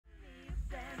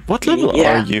What level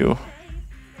are you?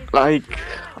 Like,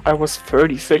 I was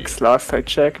 36 last I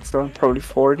checked, so I'm probably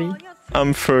 40.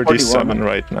 I'm 37 41.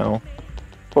 right now.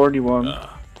 41.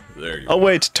 There you Oh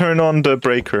wait, turn on the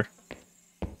breaker.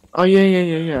 Oh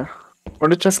yeah.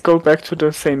 Wanna just go back to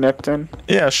the same map then?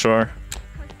 Yeah, sure.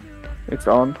 It's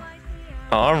on.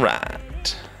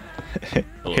 Alright.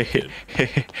 Hello, kid.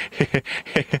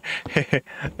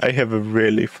 I have a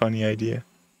really funny idea.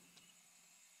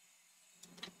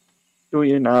 Do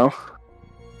you now?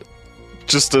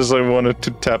 Just as I wanted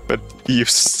to tap it,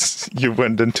 you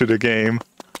went into the game.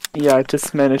 Yeah, I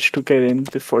just managed to get in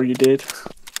before you did.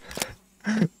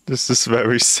 This is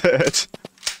very sad.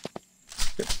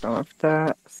 Get some of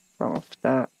that,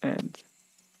 and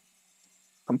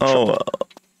some Oh, chocolate.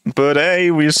 but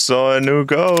hey, we saw a new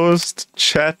ghost.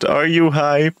 Chat, are you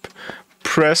hype?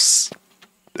 Press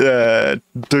the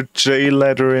J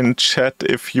letter in chat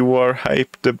if you are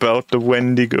hyped about the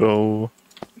Wendigo.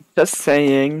 Just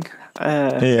saying,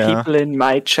 Yeah. people in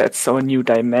my chat saw a new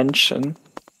dimension.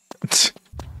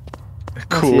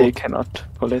 Cool. I cannot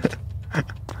pull it.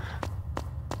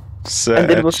 Sad.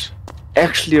 And it was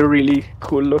actually a really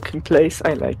cool looking place.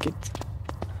 I like it.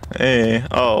 Hey,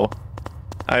 oh,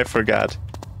 I forgot.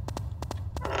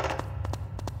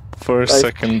 For a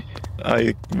second,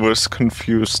 I was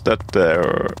confused that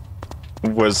there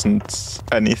wasn't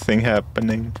anything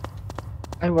happening.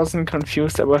 I wasn't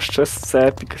confused, I was just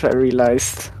sad because I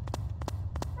realized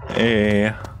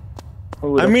Yeah, I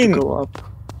would I have mean, to go up.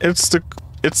 it's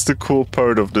the cool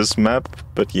part of this map,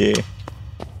 but yeah.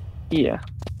 Yeah.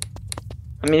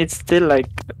 I mean, it's still like...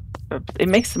 it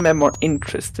makes the map more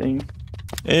interesting.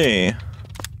 Hey.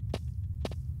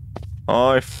 Oh,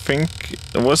 I think...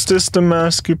 Was this the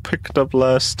mask you picked up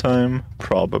last time?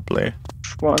 Probably.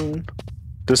 Which one?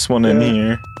 This one in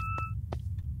here.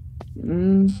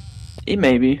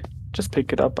 Maybe. Just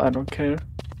pick it up, I don't care.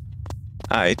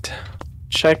 Aight.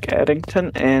 Check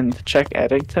Addington and check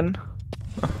Addington.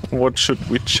 What should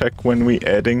we check when we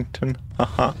Addington?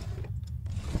 Haha.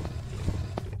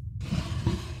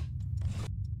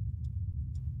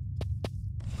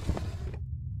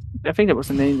 I think there was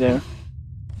a name there.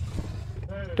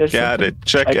 There's Got something. it.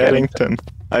 Check Addington.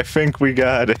 I think we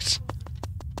got it.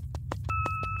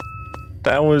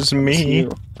 That was me.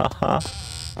 You. Haha.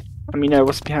 I mean, I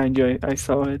was behind you, I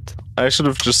saw it. I should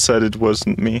have just said it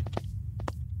wasn't me.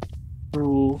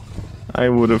 Ooh. I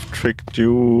would have tricked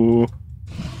you.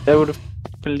 I would have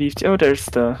believed. Oh, there's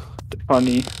the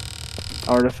funny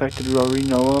artifact that we already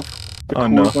know of. The Oh, cool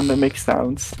no. one that makes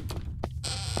sounds.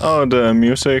 Oh, the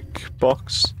music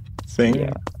box thing.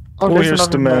 Yeah. Oh, there's here's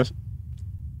the another mask.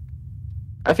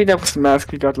 I think that was the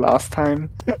mask we got last time.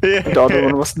 Yeah. The other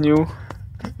one was new.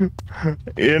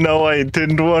 You know, I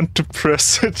didn't want to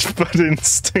press it, but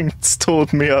instincts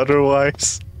told me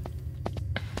otherwise.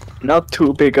 Not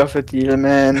too big of a deal,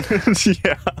 man.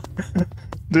 Yeah.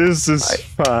 This is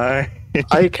fine.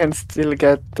 I can still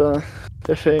get the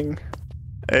thing.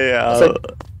 Yeah, So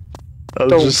I'll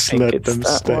Don't just think let it's them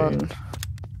that stay. one.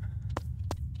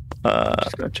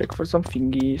 Just gonna check for some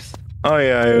thingies. Oh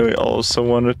yeah, I also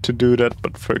wanted to do that,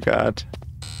 but forgot.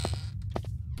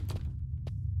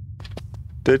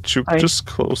 Did you just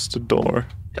close the door?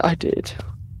 I did.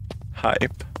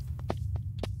 Hype.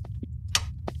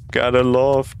 Gotta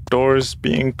love doors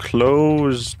being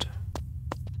closed.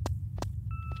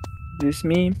 This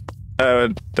me?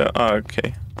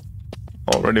 Okay.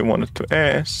 Already wanted to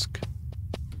ask.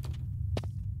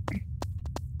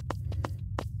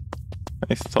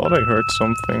 I thought I heard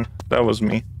something. That was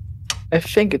me. I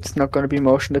think it's not gonna be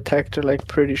motion detector, like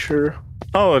pretty sure.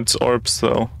 Oh, it's orbs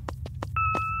though.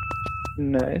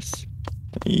 Nice.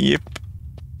 Yep.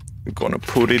 I'm gonna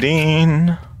put it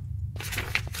in.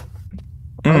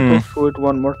 I'll go through it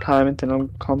one more time and then I'll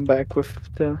come back with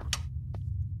the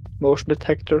motion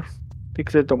detector.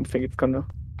 Because I don't think it's gonna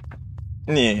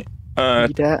Yeah.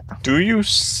 be that. Do you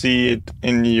see it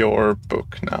in your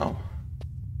book now?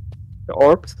 The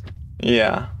orbs?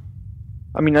 Yeah.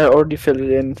 I mean, I already filled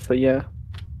it in, so yeah.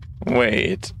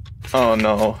 Wait. Oh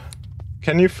no.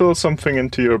 Can you fill something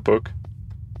into your book?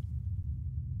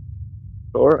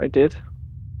 Sure, I did.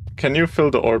 Can you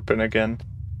fill the orb in again?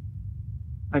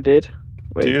 I did.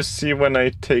 Wait, Do you see when I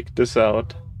take this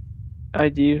out? I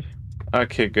do.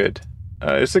 Okay, good.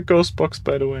 Is it ghost box,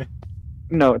 by the way?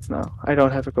 No, it's not. I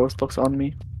don't have a ghost box on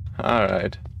me.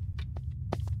 Alright.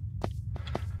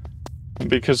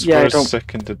 Because Yeah, for I a don't-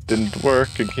 second it didn't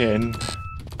work again.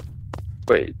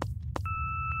 Wait.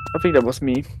 I think that was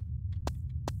me.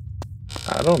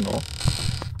 I don't know.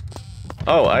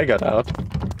 Oh, I got out.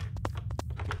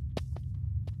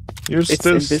 You're It's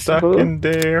still stuck invisible? in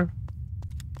there.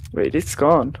 Wait, it's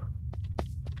gone.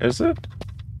 Is it?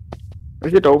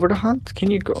 Is it over the hunt?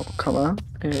 Can you go? Come on.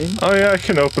 In? Oh yeah, I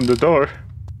can open the door.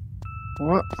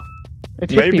 What? It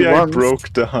hit Maybe me I once.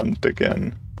 broke the hunt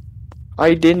again.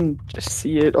 I didn't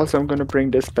see it. Also, I'm gonna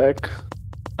bring this back.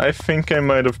 I think I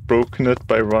might have broken it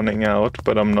by running out,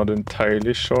 but I'm not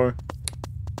entirely sure.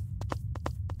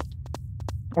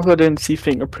 Also, I didn't see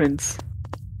fingerprints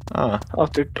Ah,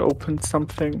 after it opened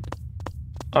something.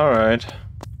 alright.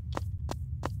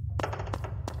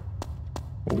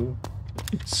 Oh,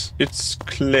 it's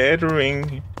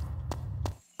clattering.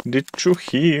 Did you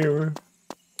hear?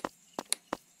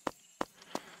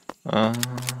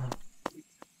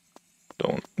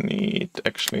 Don't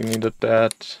actually needed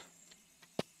that.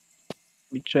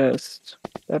 We just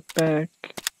step back.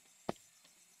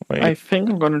 Wait, I think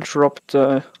I'm gonna drop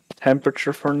the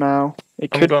temperature for now.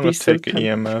 It I'm could gonna be still take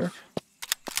temperature. EMF.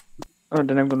 Oh,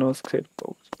 then I'm gonna also take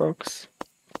box.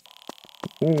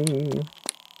 Ooh,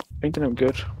 I think that I'm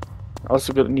good.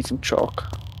 Also gonna need some chalk.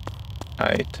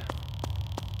 right.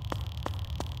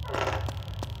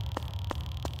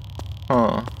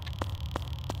 Huh.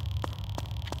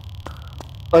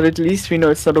 But at least we know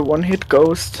it's not a one-hit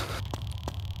ghost.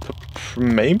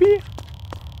 Maybe?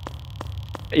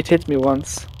 It hit me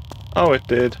once. Oh, it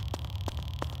did.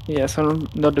 Yeah, so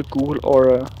not a ghoul or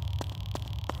a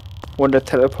one that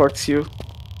teleports you.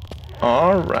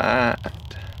 Alright.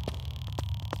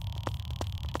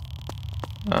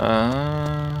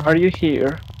 Are you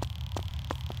here?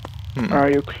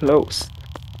 Are you close?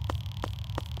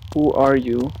 Who are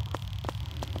you?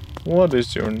 What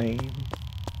is your name?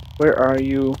 Where are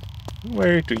you?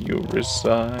 Where do you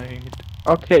reside?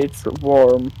 Okay, it's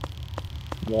warm.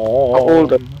 Warm. How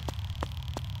old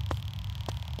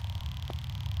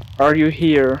are you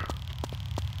here?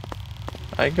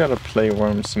 I gotta play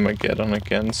Worms Mageddon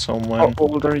again somewhere. How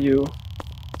old are you?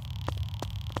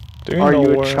 Do you Are know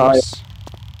you a Worms? child?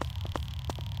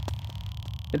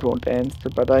 It won't answer,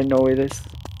 but I know it is.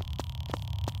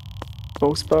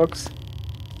 Postbox?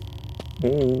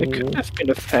 It Ooh. could have been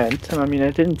a phantom. I mean, I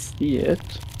didn't see it.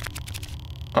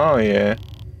 Oh yeah.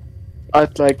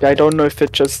 But like, I don't know if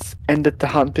it just ended the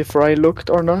hunt before I looked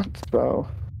or not. So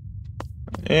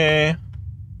Yeah.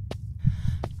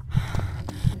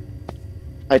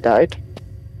 I died.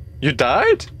 You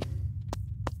died?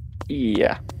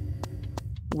 Yeah.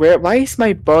 Why is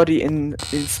my body in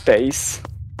space?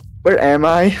 Where am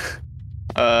I?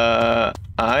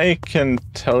 I can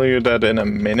tell you that in a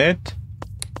minute.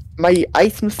 My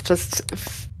items just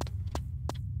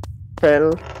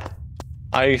fell.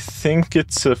 I think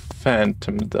it's a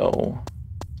phantom though.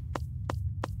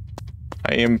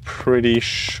 I am pretty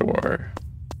sure.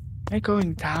 Am I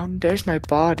going down? There's my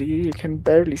body. You can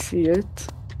barely see it.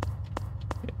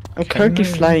 I'm currently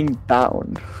flying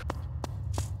down.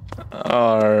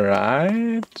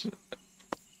 Alright.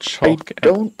 Chalk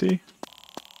empty.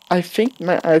 I think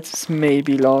my items may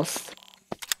be lost.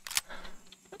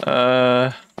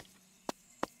 Because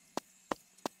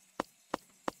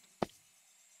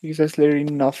there's literally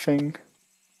nothing.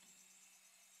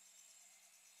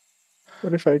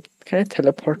 What if can I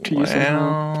teleport to you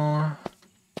somehow?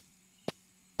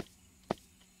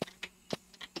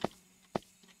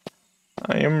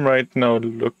 I am right now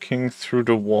looking through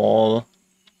the wall,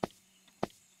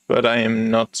 but I am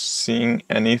not seeing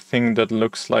anything that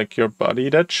looks like your body.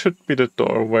 That should be the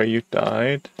door where you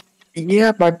died.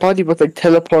 Yeah, my body was like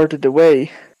teleported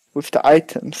away with the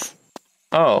items.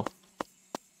 Oh.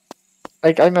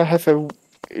 Like I might have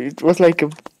it was like a,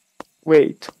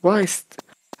 wait, why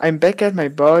I'm back at my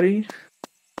body?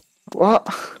 What?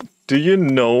 Do you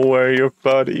know where your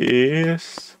body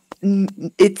is?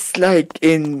 It's like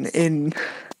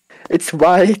it's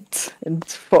white and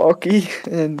foggy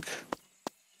and...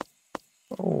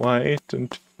 White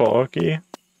and foggy?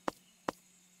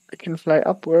 I can fly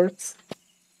upwards.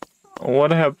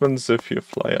 What happens if you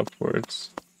fly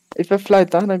upwards? If I fly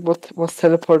down, I was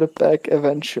teleported back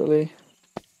eventually.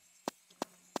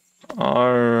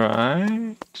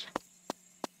 Alright.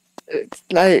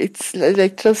 It's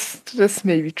like just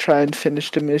maybe try and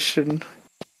finish the mission.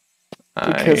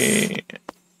 Because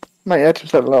my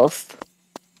items are lost.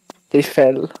 They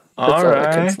fell. That's all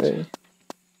I can say.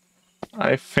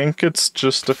 I think it's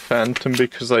just a phantom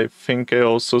because I think I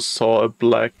also saw a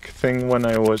black thing when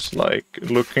I was like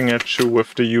looking at you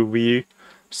with the UV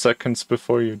seconds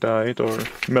before you died, or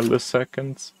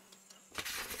milliseconds.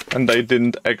 And I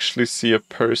didn't actually see a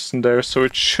person there, so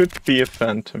it should be a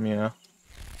phantom, yeah.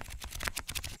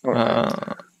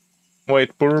 Alright.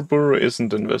 Wait, Buru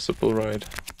isn't invisible, right?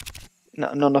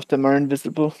 No, none of them are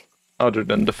invisible. Other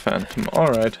than the phantom.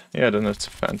 Alright, yeah, then it's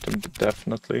a phantom,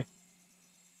 definitely.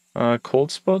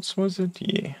 Cold spots, was it?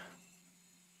 Yeah.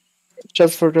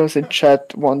 Just for those in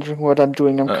chat wondering what I'm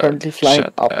doing, I'm currently flying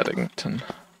Chat up. Addington.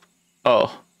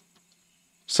 Oh.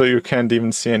 So you can't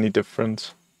even see any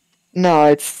difference? No,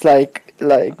 it's like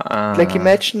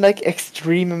imagine like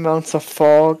extreme amounts of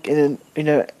fog in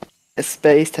a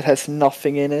space that has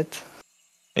nothing in it.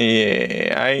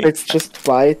 Yeah, It's just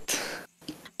white.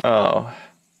 Oh.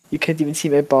 You can't even see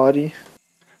my body.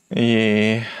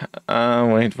 Yeah.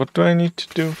 Wait, what do I need to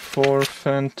do for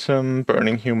Phantom?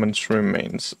 Burning humans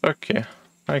remains. Okay,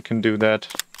 I can do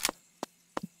that.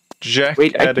 Jack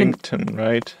Addington,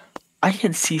 right? I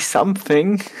can see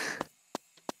something.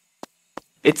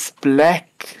 It's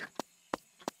black.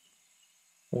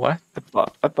 What?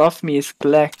 Above me is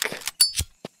black.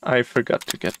 I forgot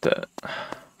to get that.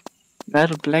 Now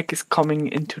the black is coming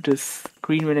into the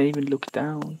screen when I even look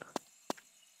down.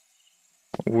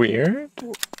 Weird,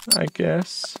 I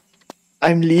guess.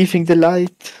 I'm leaving the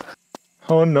light.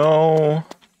 Oh no.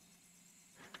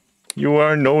 You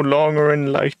are no longer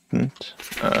enlightened.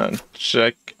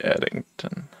 Jack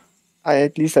Addington. I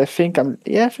think I'm...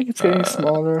 Yeah, I think it's getting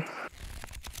smaller.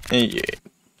 Yeah.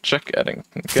 Jack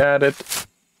Addington. Got it.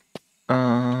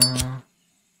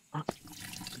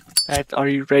 Are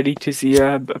you ready to see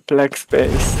a black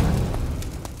space?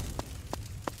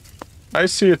 I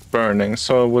see it burning,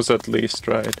 so it was at least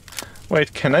right.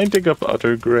 Wait, can I dig up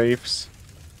other graves?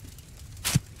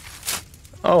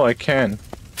 Oh, I can.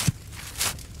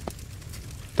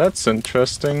 That's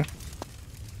interesting.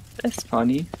 That's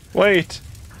funny. Wait!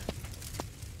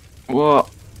 What?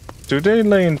 Do they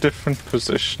lay in different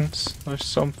positions or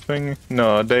something?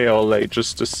 No, they all lay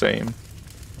just the same.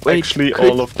 Wait, actually,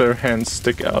 all of their hands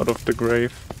stick out of the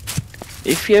grave.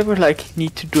 If you ever like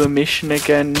need to do a mission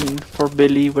again for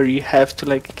Billy where you have to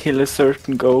like kill a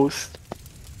certain ghost,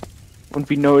 and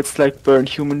we know it's like burn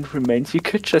human remains, you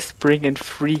could just bring in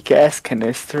 3 gas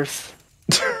canisters.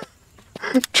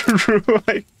 True,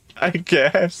 I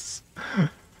guess.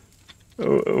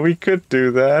 We could do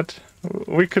that.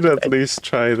 We could at least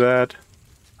try that.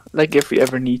 Like if we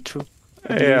ever need to.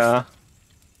 Yeah.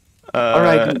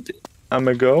 Alright.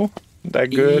 I'ma go?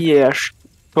 That good? Yeah,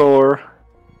 sure.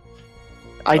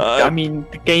 I mean,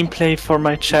 the gameplay for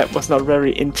my chat was not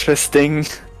very interesting.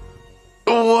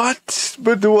 What?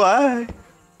 But why?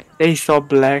 They saw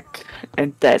black,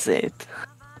 and that's it.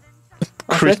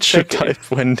 Creature type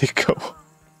Wendigo.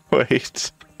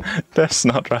 Wait, that's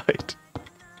not right.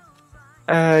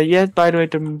 Yeah, by the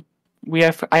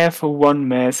way, I have a 1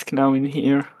 mask now in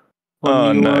here.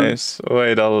 Oh, nice.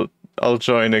 Wait, I'll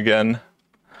join again.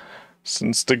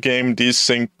 Since the game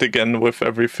desynced again with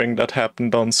everything that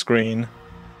happened on screen.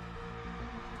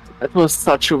 That was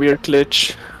such a weird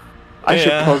glitch. I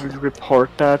should probably report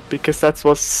that, because that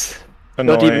was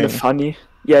not even funny.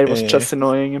 Yeah, it was just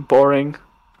annoying and boring.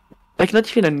 Like, not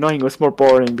even annoying, it was more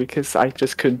boring, because I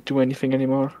just couldn't do anything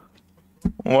anymore.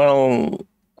 Well...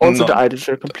 Also, the items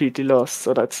are completely lost,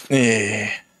 so that's...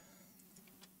 Yeah.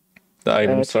 The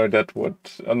items are that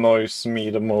what annoys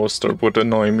me the most, or would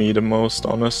annoy me the most,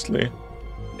 honestly.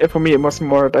 Yeah, for me it was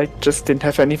more that I just didn't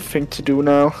have anything to do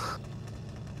now.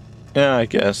 Yeah, I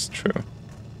guess, true.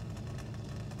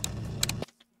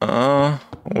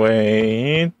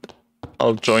 Wait.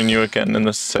 I'll join you again in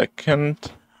a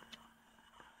second.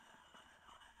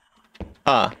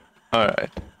 Ah,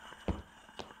 alright.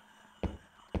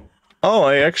 Oh,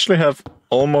 I actually have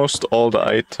almost all the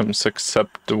items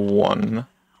except the one.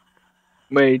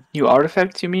 Wait, new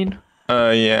artifacts you mean?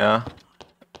 Yeah.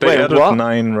 They added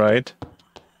 9, right?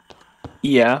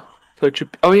 Yeah. So it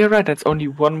should be... Oh, you're right, that's only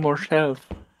 1 more shelf.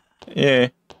 Yeah.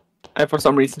 I for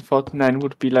some reason thought 9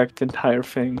 would be like the entire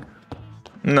thing.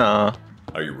 Nah.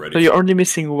 Are you ready? So you're only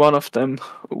missing 1 of them.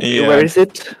 Yeah. Where is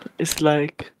it? It's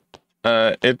like...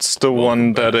 It's the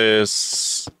one that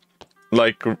is...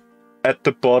 like... at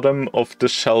the bottom of the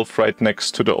shelf right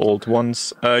next to the old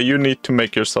ones. You need to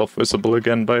make yourself visible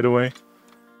again, by the way.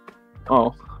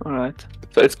 Oh, alright.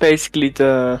 So it's basically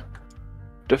the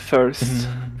first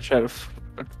shelf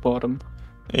at the bottom.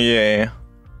 Yeah.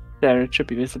 There, it should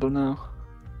be visible now.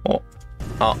 Oh,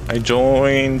 I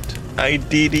joined. I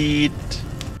did it.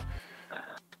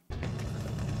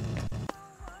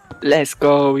 Let's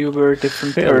go, you were a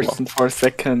different person for a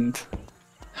second.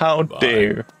 How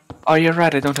dare. Oh, you're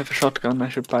right, I don't have a shotgun, I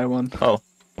should buy one. Oh.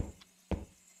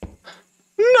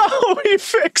 No, he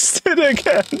fixed it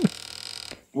again!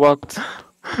 What?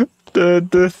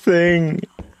 The thing.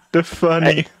 The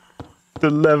funny. The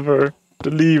lever.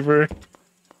 The lever.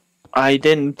 I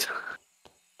didn't.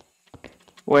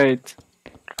 Wait.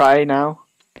 Try now.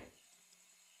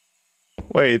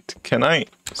 Wait, can I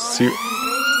see?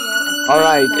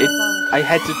 Alright, I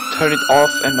had to turn it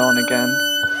off and on again.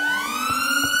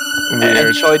 weird.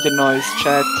 Enjoy the noise,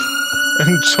 chat.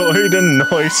 Enjoy the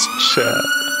noise, chat.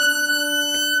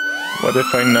 What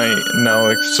if I now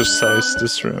exercise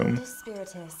this room?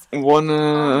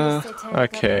 Wanna...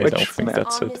 Okay, I don't think map?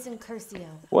 that's it.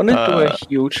 Wanna do a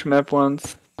huge map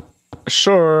once?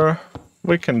 Sure,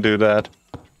 we can do that.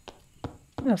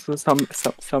 Yeah, so some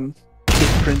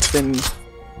difference in,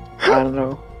 I don't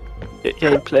know,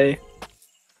 gameplay.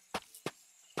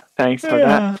 Thanks for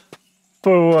that.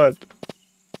 For what?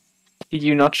 Did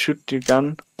you not shoot your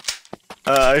gun?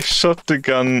 I shot the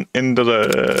gun in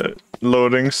the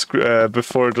loading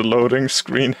before the loading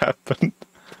screen happened.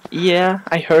 Yeah,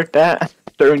 I heard that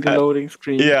during the loading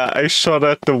screen. Yeah, I shot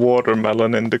at the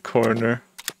watermelon in the corner.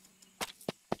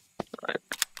 Right.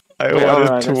 I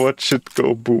wanted to watch it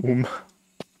go boom.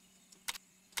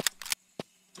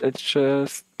 Let's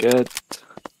just get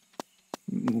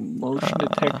motion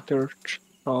detector,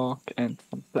 chalk, and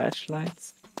some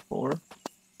flashlights.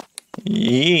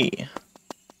 Yeah.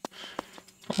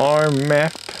 Our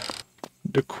map.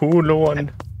 The cool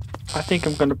one. I think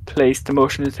I'm gonna place the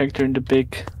motion detector in the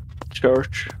big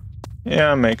church.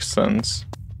 Yeah, makes sense.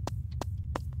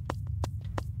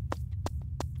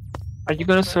 Are you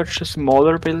gonna search the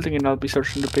smaller building and I'll be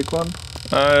searching the big one?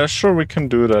 Sure, we can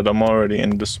do that. I'm already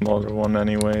in the smaller one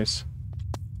anyways.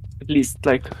 At least,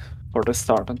 like, for the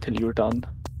start until you're done.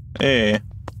 Yeah.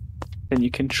 Then you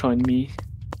can join me.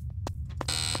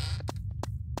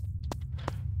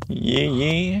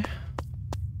 Yeah.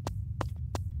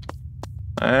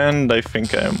 And I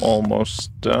think I'm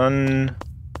almost done.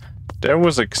 There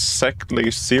was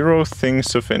exactly 0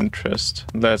 things of interest.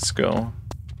 Let's go.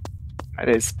 That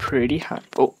is pretty high.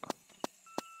 Oh.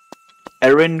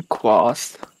 Erin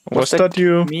Quast. Was that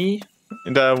you? Me?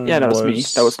 That was me.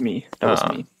 That was me. That was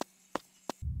me.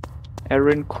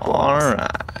 Erin Quast.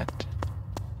 Alright.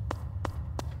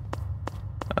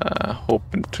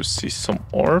 Hoping to see some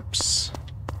orbs.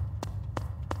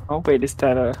 Oh wait, is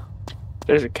that a...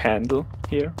 There's a candle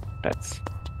here. That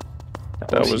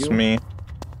was you? Me.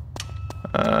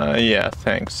 Yeah,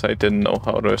 thanks. I didn't know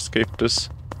how to escape this.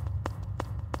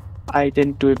 I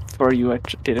didn't do it for you, I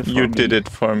did it for me. You did it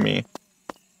for me.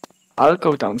 I'll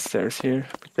go downstairs here.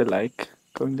 I like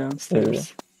going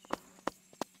downstairs.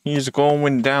 He's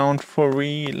going down for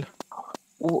real.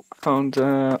 Oh, found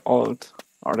an old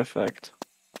artifact.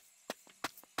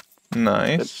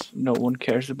 Nice. That no one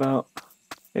cares about.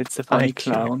 It's a funny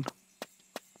clown.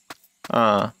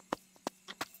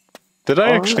 Did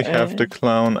I actually have the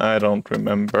clown? I don't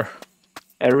remember.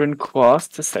 Erin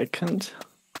Quast the second.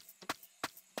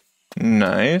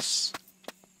 Nice.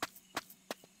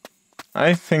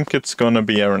 I think it's gonna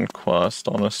be Erin Quast,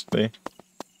 honestly.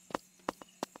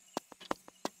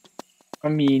 I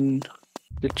mean,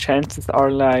 the chances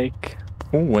are like...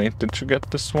 Oh wait, did you get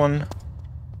this one?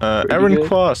 Erin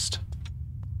Quast.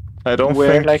 I don't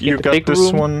think like you got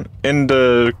this one in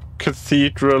the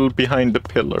cathedral behind the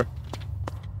pillar.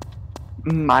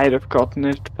 Might have gotten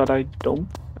it, but I don't.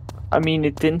 I mean,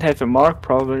 it didn't have a mark,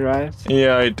 probably, right?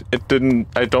 Yeah, it didn't.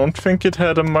 I don't think it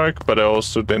had a mark, but I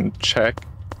also didn't check.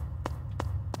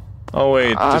 Oh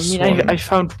wait, this one. I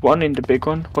found one in the big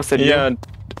one. Was that you?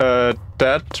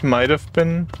 That might have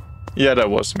been. Yeah,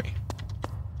 that was me.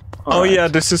 All right. Yeah,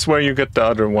 this is where you get the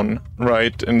other one,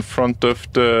 right in front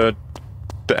of the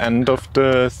end of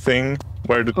the thing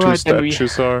where the two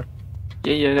statues are.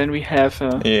 Yeah, then we have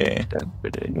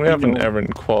we have an Erin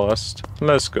Quast.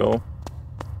 Let's go.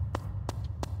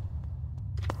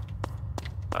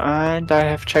 And I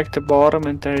have checked the bottom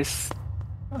and there is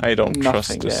I don't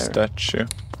trust this statue.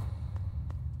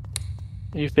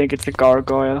 You think it's a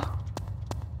gargoyle?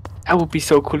 That would be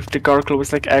so cool if the gargoyle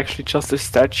was like actually just a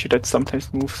statue that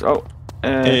sometimes moves. Oh,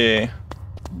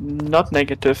 not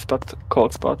negative, but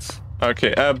cold spots.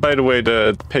 Okay, by the way,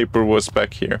 the paper was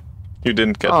back here. You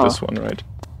didn't get this one, right?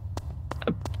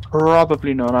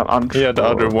 Probably not, I'm unsure. Yeah, the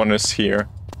other one is here.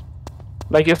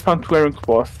 Like you found Erin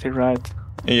Quast, right?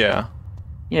 Yeah.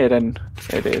 Yeah, then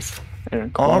it is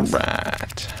Erin Quast.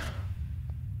 Alright.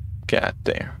 Get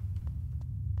there.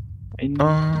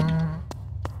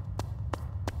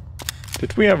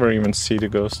 Did we ever even see the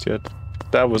ghost yet?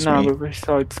 That was me. No, but we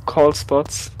saw its cold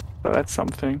spots, so that's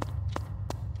something.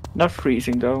 Not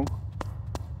freezing though.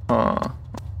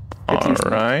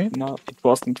 Alright. No, it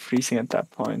wasn't freezing at that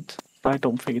point. I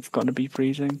don't think it's gonna be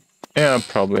freezing. Yeah,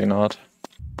 probably not.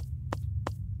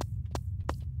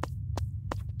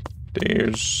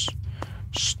 There's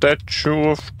statue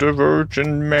of the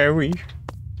Virgin Mary.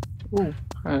 Ooh,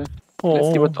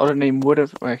 let's see what other name would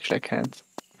have. Oh, actually, I can't.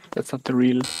 That's not the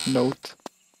real note.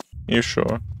 You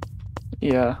sure?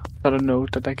 Yeah, not a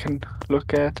note that I can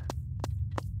look at.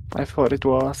 I thought it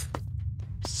was.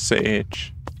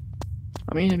 Sage.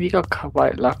 I mean, we got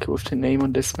quite lucky with the name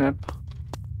on this map.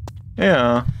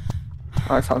 Yeah.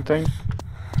 Or something.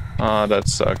 Ah, that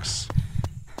sucks.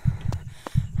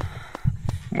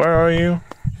 Where are you?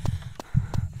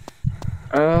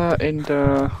 In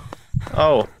the...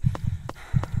 Oh.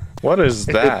 What is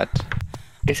that?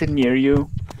 Is it near you?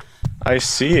 I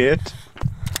see it.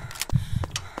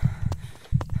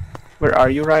 Where are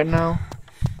you right now?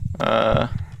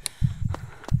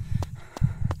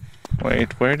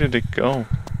 Wait, where did it go?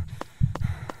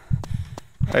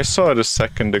 I saw it a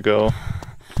second ago.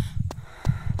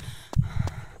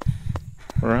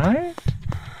 Right?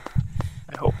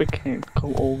 I hope it can't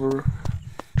go over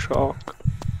chalk.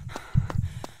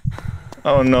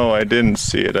 Oh no, I didn't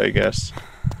see it, I guess.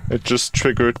 It just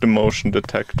triggered the motion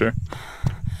detector.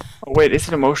 Oh wait, is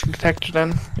it a motion detector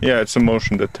then? Yeah, it's a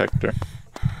motion detector.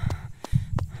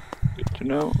 Good to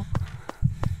know.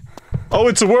 Oh,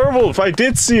 it's a werewolf! I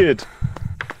did see it!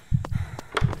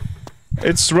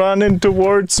 It's running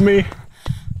towards me.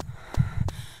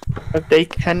 But they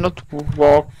cannot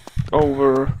walk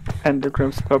over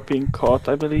pentagrams without being caught,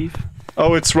 I believe.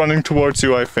 Oh, it's running towards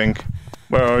you, I think.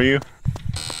 Where are you?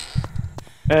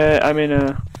 I'm in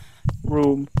a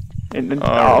room in the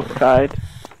outside.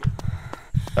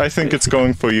 I think it's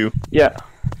going for you. Yeah,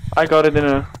 I got it in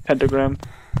a pentagram.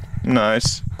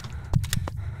 Nice.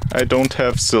 I don't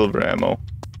have silver ammo.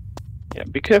 Yeah,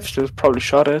 be careful, probably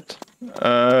shot it.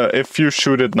 If you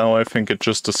shoot it now, I think it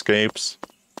just escapes.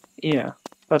 Yeah,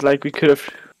 but like we could have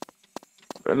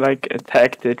like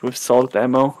attacked it with salt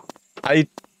ammo.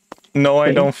 No,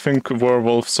 I don't think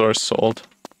werewolves are salt.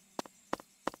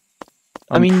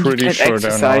 I mean, pretty you can sure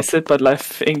they're exercise not. it, but I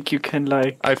think you can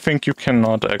like... I think you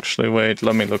cannot actually. Wait,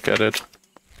 let me look at it.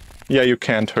 Yeah, you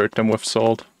can't hurt them with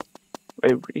salt.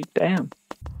 Wait, really? Damn.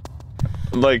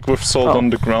 Like, with salt on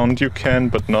the ground you can,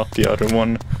 but not the other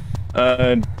one.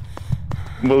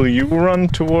 Will you run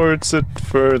towards it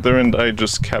further and I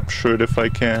just capture it if I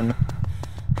can?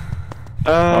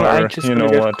 I just gonna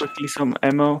get quickly some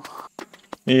ammo.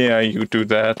 Yeah, you do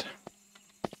that.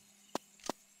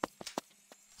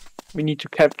 We need to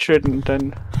capture it and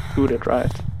then do that,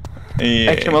 right?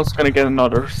 Yeah. Actually, I'm also gonna get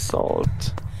another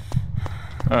salt.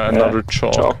 Another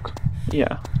chalk.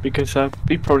 Yeah, because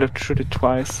we probably have to shoot it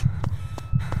twice.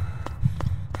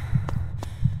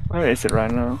 Where is it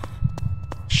right now?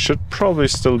 Should probably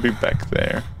still be back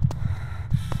there.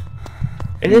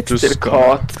 Is it still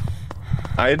caught?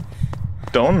 I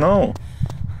don't know.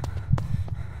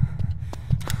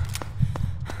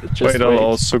 Wait, I'll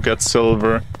also get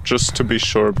silver, just to be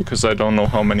sure, because I don't know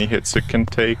how many hits it can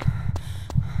take.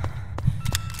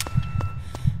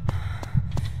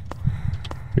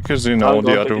 Because, you know,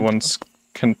 the other ones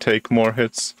can take more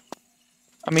hits.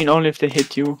 I mean, only if they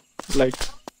hit you, like,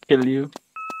 kill you.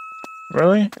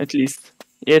 Really? At least.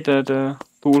 Yeah, the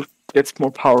tool gets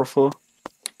more powerful.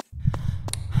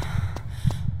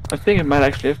 I think it might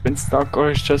actually have been stuck,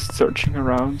 or it's just searching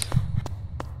around.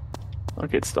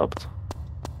 Okay, it stopped.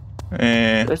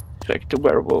 Let's check the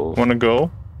werewolf. Wanna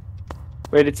go?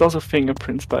 Wait, it's also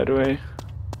fingerprints, by the way.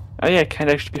 Oh yeah, I can't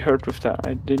actually be hurt with that.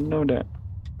 I didn't know that.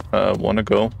 Wanna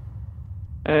go?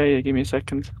 Yeah, give me a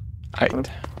second.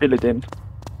 I'd fill it in.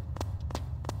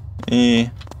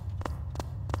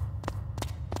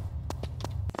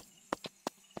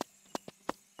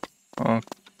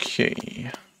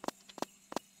 Okay.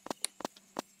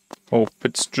 Hope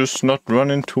it's just not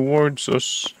running towards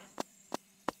us.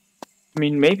 I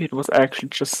mean, maybe it was actually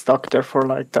just stuck there for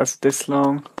like this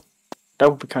long. That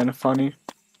would be kind of funny,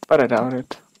 but I doubt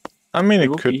it. I mean,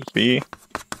 it could be.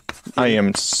 I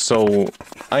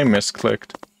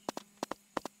misclicked.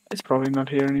 It's probably not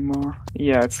here anymore.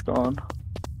 Yeah, it's gone.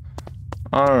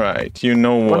 Alright, you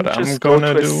know what I'm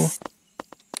gonna do?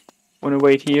 Wanna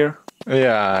wait here?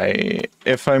 Yeah,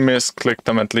 if I misclicked,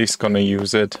 I'm at least gonna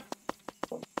use it.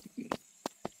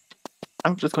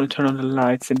 I'm just gonna turn on the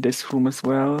lights in this room as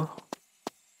well.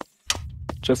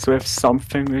 Just so we have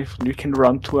something we can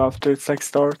run to after it like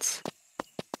starts.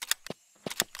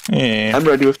 Yeah. I'm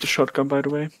ready with the shotgun, by the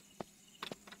way.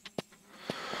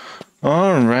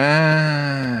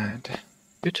 Alright.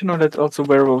 Good to know that also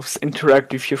werewolves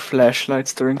interact with your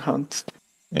flashlights during hunts.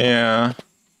 Yeah.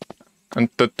 And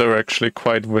that they're actually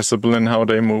quite visible in how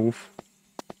they move.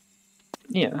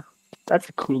 Yeah. That's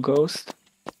a cool ghost.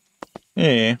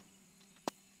 Yeah.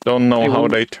 Don't know how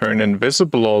they turn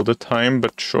invisible all the time,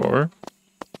 but sure.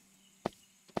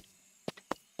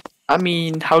 I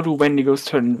mean, how do Wendigos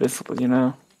turn invisible, you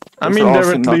know? I mean,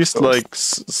 they're at least like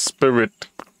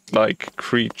spirit-like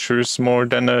creatures more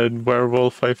than a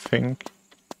werewolf, I think.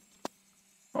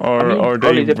 Or are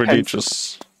they really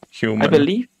just human? I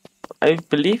believe I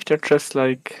believe they're just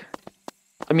like...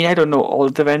 I mean, I don't know all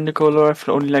the Wendigo lore. I've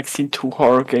only like seen 2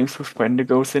 horror games with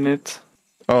Wendigos in it.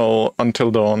 Oh,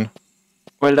 Until Dawn.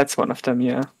 Well, that's one of them,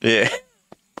 yeah. Yeah.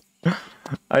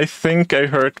 I think I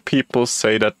heard people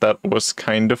say that that was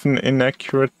kind of an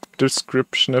inaccurate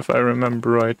description, if I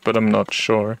remember right, but I'm not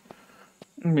sure.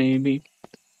 Maybe.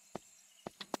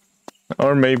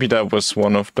 Or maybe that was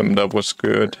one of them that was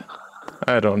good.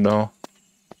 I don't know.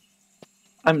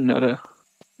 I'm not a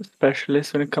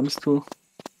specialist when it comes to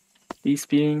these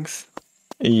beings.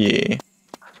 Yeah.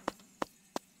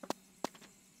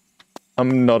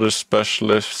 I'm not a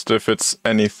specialist if it's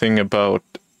anything about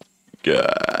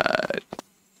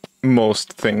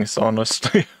most things,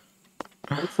 honestly.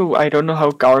 Also, I don't know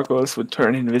how gargoyles would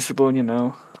turn invisible, you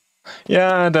know.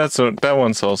 Yeah, that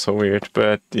one's also weird,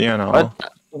 but you know.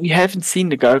 But we haven't seen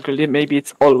the gargoyle yet. Maybe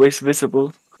it's always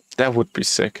visible. That would be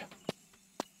sick.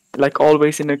 Like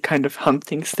always in a kind of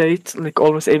hunting state, like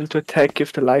always able to attack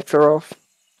if the lights are off.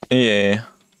 Yeah.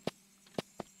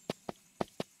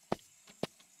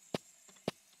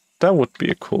 That would be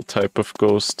a cool type of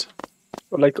ghost.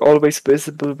 Or like always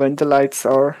visible when the lights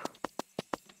are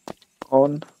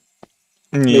on.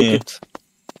 Yeah.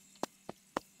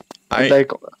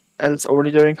 Like else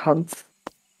only during hunts.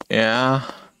 Yeah.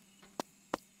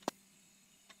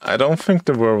 I don't think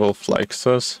the werewolf likes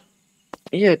us.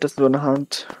 Yeah, it doesn't want to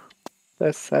hunt.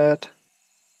 That's sad.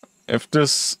 If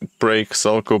this breaks,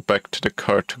 I'll go back to the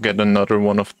car to get another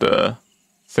one of the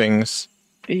things.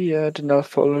 Yeah, then I'll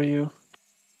follow you.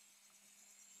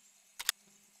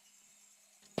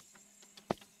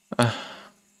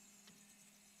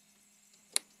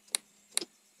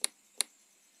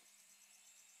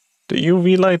 The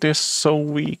UV light is so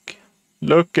weak.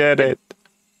 Look at it.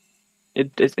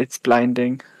 It's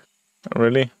blinding.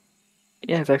 Really?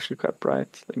 Yeah, it's actually quite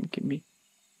bright. Let me give me.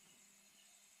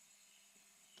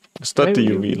 Is that Maybe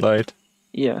the UV light?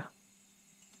 Yeah.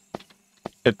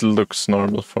 It looks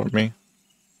normal for me.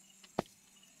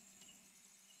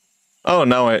 Oh,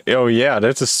 now oh yeah,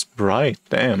 that is bright.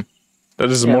 Damn. That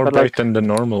is more bright like, than the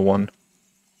normal one.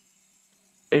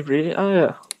 It really? Oh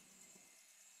yeah.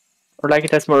 Or like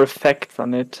it has more effects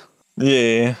on it.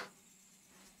 Yeah.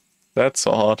 That's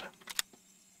odd.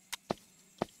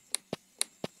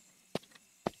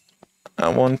 I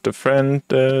want a friend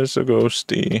as a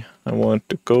ghosty. I want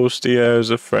the ghosty as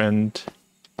a friend.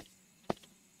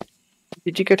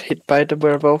 Did you get hit by the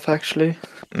werewolf actually?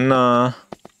 Nah.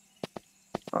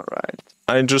 Alright.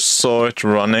 I just saw it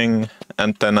running,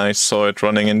 and then I saw it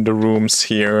running in the rooms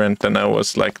here, and then I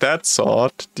was like, that's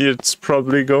odd. It's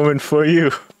probably going for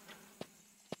you.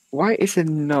 Why is it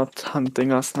not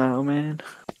hunting us now, man?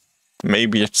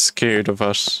 Maybe it's scared of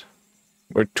us.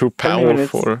 We're too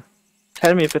powerful.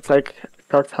 Tell me if it's like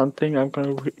starts hunting. I'm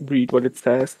gonna read what it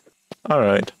says.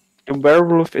 Alright. A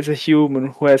werewolf is a human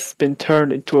who has been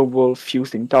turned into a wolf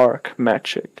using dark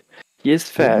magic. He is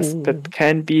fast, but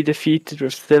can be defeated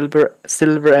with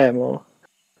silver ammo.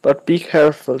 But be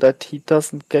careful that he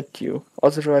doesn't get you,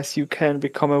 otherwise you can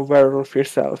become a werewolf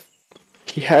yourself.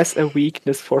 He has a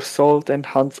weakness for salt and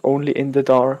hunts only in the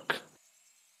dark.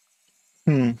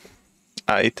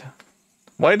 Aight.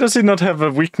 Why does he not have a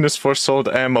weakness for salt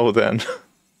ammo then?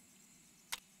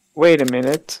 Wait a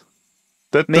minute.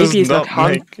 That Maybe does he's not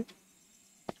hunt. make...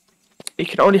 He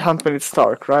can only hunt when it's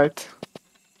dark, right?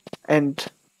 And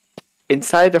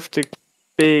inside of the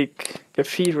big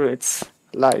cathedral, it's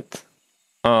light.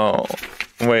 Oh,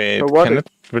 wait. So what can it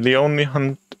really only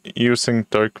hunt using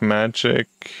dark magic?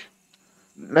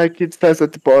 Like it says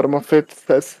at the bottom of it,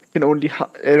 says it can only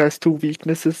it has 2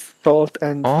 weaknesses, salt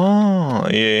and... Oh,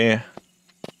 yeah.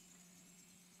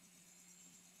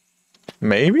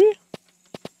 Maybe?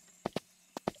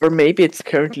 Or maybe it's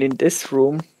currently in this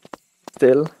room,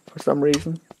 still, for some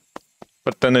reason.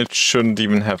 But then it shouldn't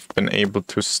even have been able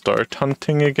to start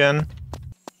hunting again.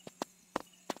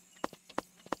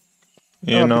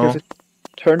 You know? Because it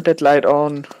turned that light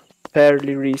on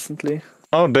fairly recently.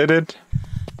 Oh, did it?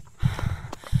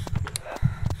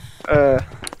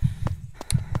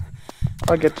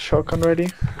 I'll get the shotgun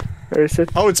ready. Where is it?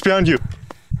 Oh, it's behind you!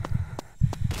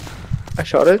 I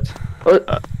shot it. Oh.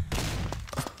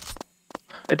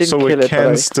 I didn't so kill it it,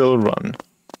 can but still run.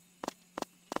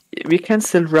 we can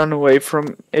still run away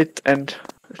from it and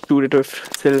shoot it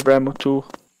with silver ammo to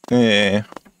Yeah.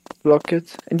 block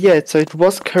it. And yeah, so it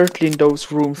was currently in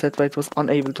those rooms, that's why it was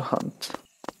unable to hunt.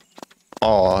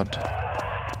 Odd.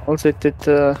 Also it did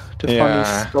the funny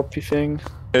stoppy thing.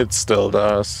 It still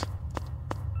does.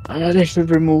 They should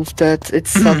remove that.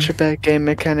 It's such a bad game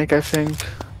mechanic, I think.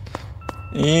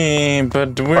 Yeah,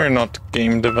 but we're not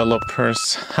game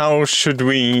developers. How should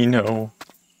we know?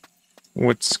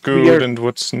 What's good and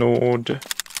what's not.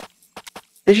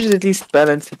 They should at least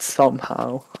balance it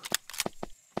somehow.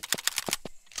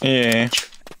 Yeah.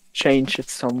 Change it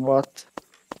somewhat.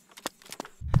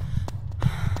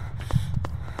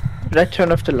 Did I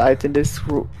turn off the light in this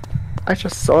room? I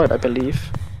just saw it, I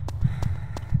believe.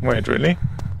 Wait, really?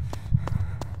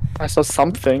 I saw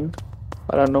something.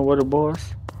 I don't know what it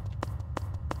was.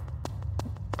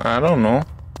 I don't know.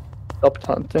 Stopped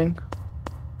hunting.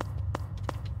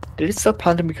 Did it stop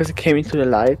hunting because it came into the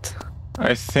light?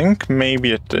 I think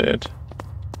maybe it did.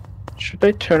 Should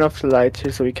I turn off the light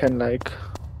here so we can, like,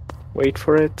 wait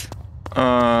for it?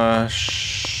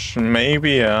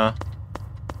 Maybe, yeah.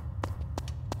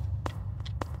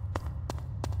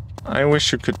 I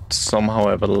wish you could somehow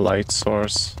have a light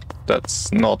source.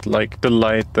 That's not like the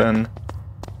light then.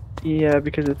 Yeah,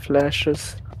 because it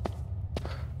flashes.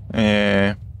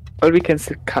 Yeah. Well, we can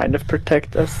still kind of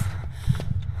protect us.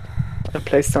 I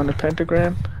placed down the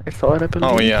pentagram. I thought, I believe.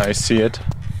 Oh yeah, I see it.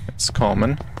 It's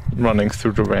common. Running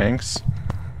through the ranks.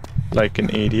 Like an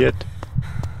idiot.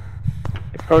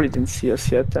 It probably didn't see us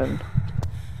yet then.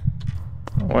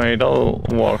 Wait, I'll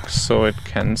walk so it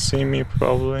can see me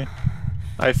probably.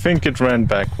 I think it ran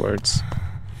backwards.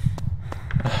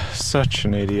 Such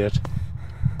an idiot.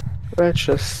 Let's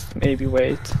just maybe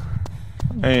wait.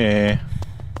 Yeah.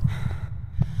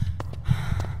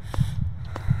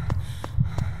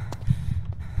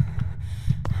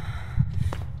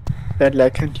 Sadly, I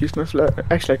can't use my flash.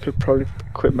 Actually, I could probably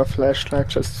equip my flashlight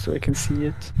just so I can see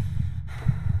it.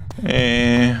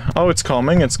 Oh, it's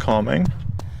coming, it's coming.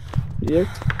 Yet.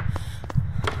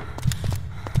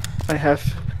 I have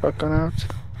shotgun out.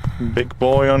 Big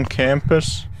boy on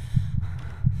campus.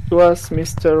 To us,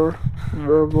 Mr.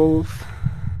 Werewolf.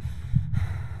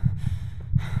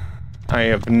 I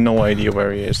have no idea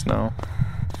where he is now.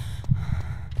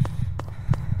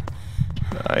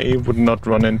 I would not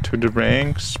run into the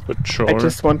ranks, but sure. I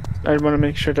want to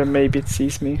make sure that maybe it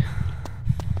sees me.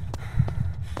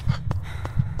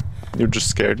 You just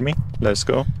scared me. Let's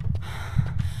go.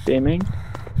 Gaming.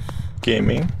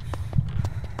 Gaming.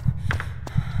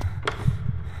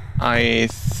 I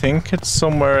think it's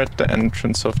somewhere at the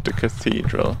entrance of the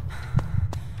cathedral.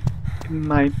 It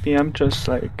might be. I'm just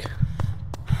like...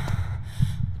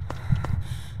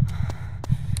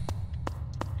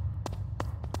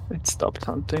 It stopped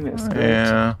hunting. That's great.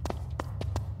 Yeah.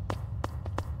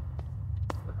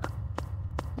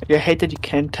 I hate that you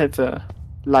can't have a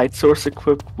light source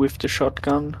equipped with the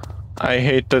shotgun. I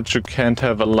hate that you can't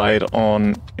have a light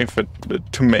on if it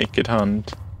to make it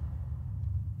hunt.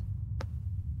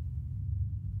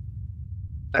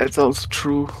 That's also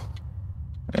true.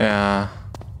 Yeah.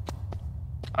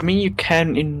 I mean, you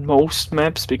can in most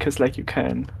maps because, like, you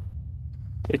can.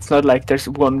 It's not like there's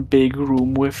one big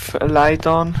room with a light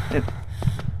on.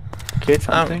 Okay,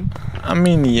 something. I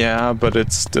mean, yeah, but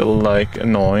it's still like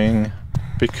annoying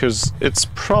because it's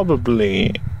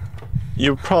probably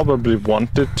you probably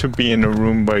want it to be in a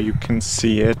room where you can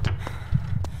see it.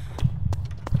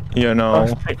 You know.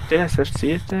 Oh, did I just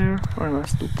see it there, or am I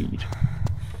stupid?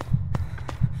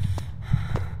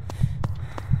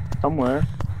 Somewhere.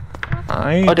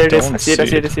 Oh, there it is. I see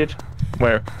it.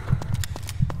 Where?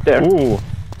 There. Ooh.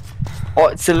 Oh,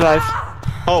 it's still alive.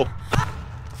 Oh.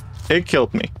 It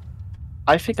killed me.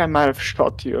 I think I might have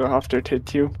shot you after it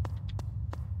hit you.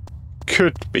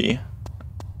 Could be.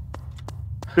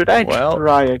 Should I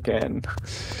try again?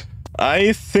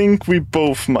 I think we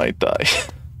both might die.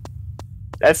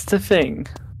 That's the thing.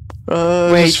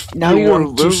 Wait, now you're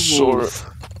a werewolf.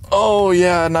 Oh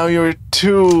yeah, now you're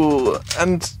 2.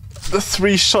 And the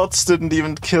 3 shots didn't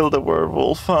even kill the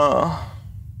werewolf, huh?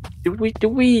 Do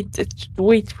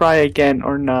we try again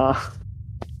or nah?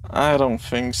 I don't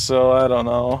think so, I don't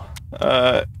know.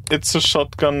 It's a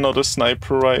shotgun, not a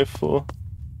sniper rifle.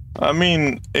 I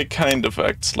mean, it kind of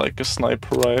acts like a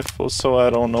sniper rifle, so I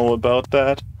don't know about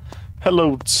that.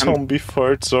 Hello, zombie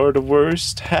farts are the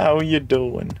worst. How you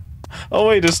doing? Oh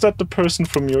wait, is that the person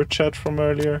from your chat from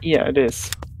earlier? Yeah, it is.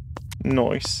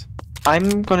 Nice.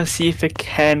 I'm gonna see if I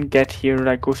can get here,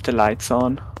 like, with the lights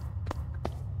on.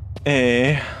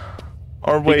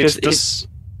 Or wait, this...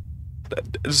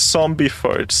 Zombie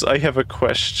farts, I have a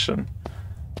question.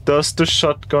 Does the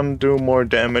shotgun do more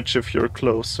damage if you're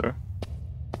closer?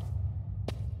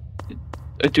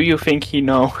 Do you think he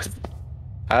knows?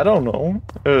 I don't know.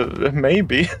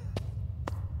 Maybe.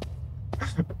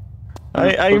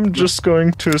 I'm just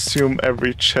going to assume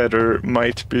every chatter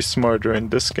might be smarter in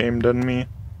this game than me.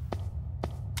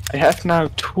 I have now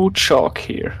 2 chalk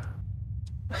here.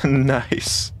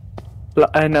 Nice.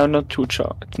 No, not 2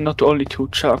 chalk. Not only 2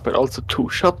 chalk, but also 2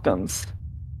 shotguns.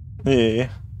 Yeah.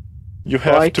 Not only 2 chalk, but also 2 shotguns. 2 chalk, not 2 chalk. Not only 2 chalk, but also 2 shotguns. 2 chalk, not only 2 chalk, but also 2 shotguns. You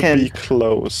have to be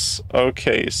close.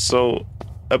 Okay, so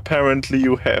apparently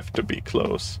you have to be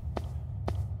close.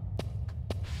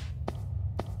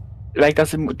 Like,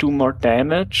 does it do more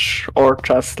damage, or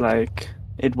just like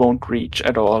it won't reach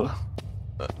at all?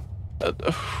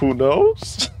 Who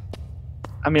knows?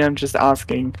 I mean, I'm just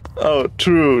asking. Oh,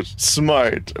 true,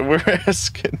 smart. We're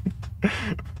asking.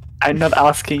 I'm not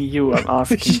asking you, I'm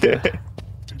asking the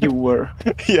viewer.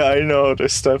 Yeah, I know the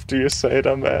stuff you said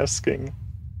I'm asking.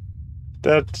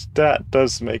 That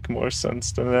does make more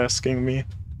sense than asking me.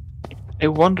 I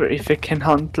wonder if it can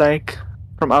hunt, like,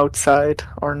 from outside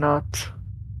or not.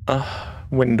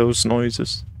 Windows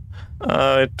noises.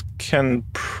 It can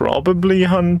probably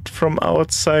hunt from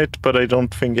outside, but I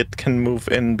don't think it can move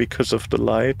in because of the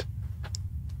light.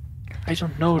 I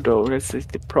don't know though, that's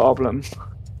the problem.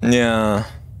 Yeah.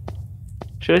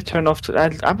 Should I turn off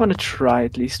I want to try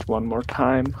at least one more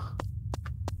time.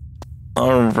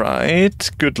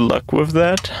 Alright, good luck with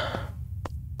that.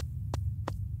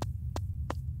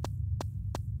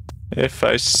 If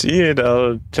I see it,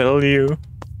 I'll tell you.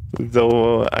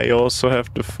 Though I also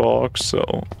have the fog,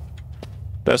 so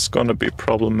that's gonna be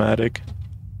problematic.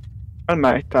 I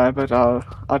might die, but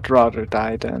I'd rather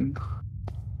die than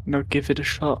give it a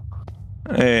shot.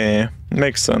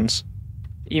 Makes sense.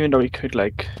 Even though we could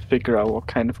like figure out what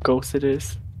kind of ghost it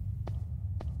is.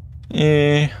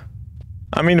 I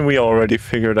mean, we already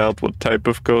figured out what type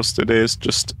of ghost it is,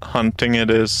 just hunting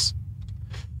it is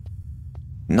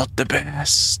not the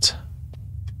best.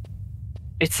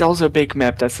 It's also a big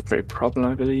map, that's a big problem,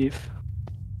 I believe.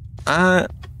 I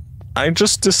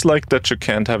just dislike that you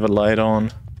can't have a light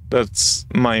on. That's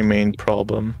my main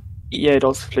problem. Yeah, it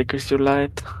also flickers your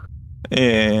light.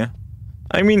 Yeah.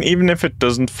 I mean, even if it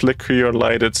doesn't flicker your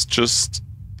light, it's just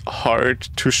hard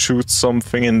to shoot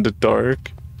something in the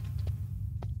dark.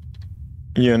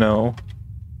 You know?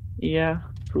 Yeah,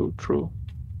 true.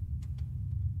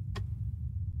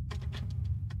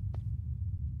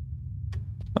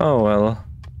 Oh well.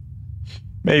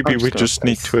 Maybe we just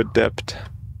need to adapt.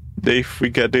 Dave, we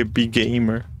gotta be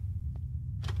gamer.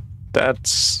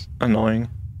 That's annoying.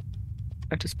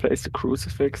 I just placed the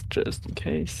crucifix just in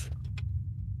case.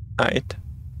 Aight.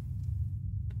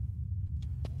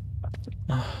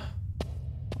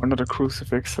 Or not a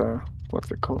crucifix,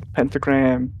 what's it called?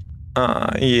 Pentagram.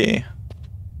 Yeah.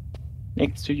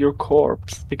 Next to your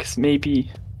corpse, because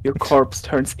maybe your corpse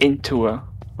turns into a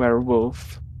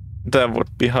werewolf. That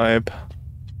would be hype.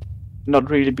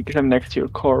 Not really, because I'm next to your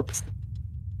corpse.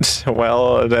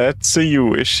 Well, that's a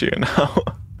you issue now.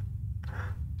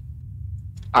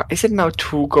 Is it now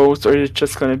 2 ghosts, or is it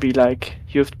just gonna be like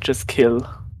you have to just kill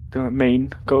the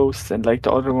main ghost and like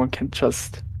the other one can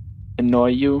just annoy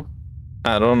you?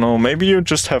 I don't know, maybe you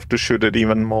just have to shoot it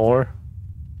even more.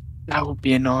 That would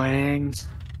be annoying.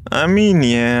 I mean,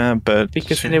 yeah, but...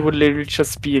 Because then it would literally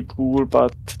just be a ghoul,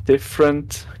 but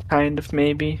different, kind of,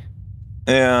 maybe.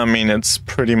 Yeah, I mean, it's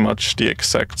pretty much the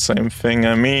exact same thing.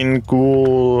 I mean,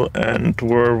 ghoul and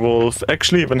werewolf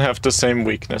actually even have the same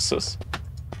weaknesses.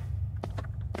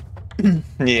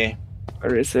 Yeah.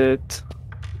 Where is it?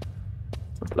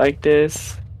 Like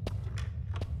this.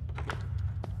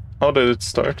 How did it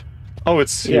start? Oh,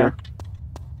 it's here.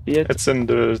 Yeah. It's in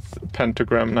the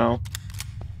pentagram now.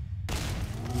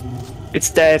 It's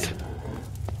dead.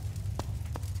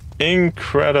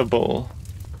 Incredible.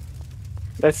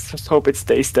 Let's just hope it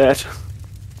stays dead.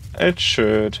 It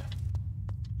should.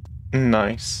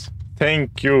 Nice.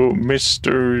 Thank you,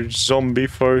 Mr. Zombie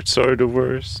Farts are the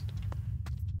worst.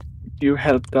 You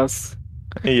helped us.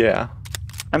 Yeah.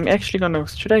 I'm actually gonna...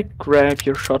 Should I grab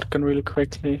your shotgun really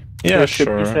quickly? Yeah, should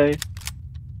sure. Be safe?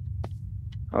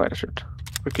 Oh, I should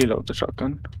quickly load the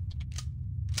shotgun.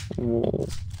 Whoa.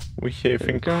 We have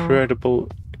incredible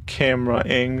camera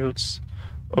angles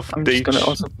of Dave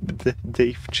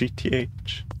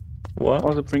GTH. What?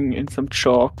 Also bring in some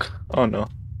chalk. Oh no.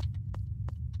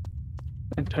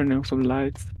 And turn on some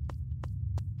lights.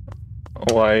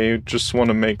 Oh, I just want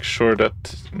to make sure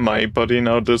that my body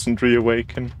now doesn't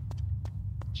reawaken.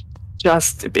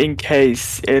 Just in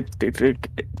case.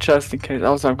 Just in case.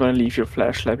 Also, I'm gonna leave your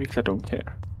flashlight because I don't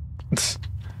care.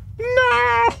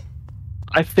 No!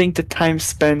 I think the time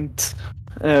spent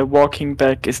walking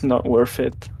back is not worth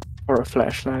it for a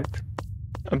flashlight.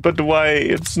 But why?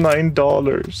 It's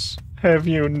 $9. Have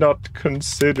you not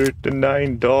considered the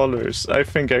 $9? I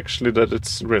think actually that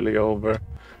it's really over.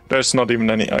 There's not even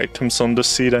any items on the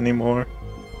seat anymore.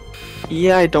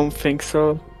 Yeah, I don't think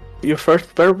so. Your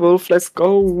first werewolf, let's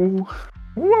go! Whoa,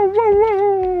 whoa,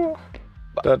 whoa!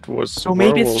 That was so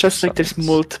maybe it's just like there's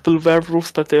multiple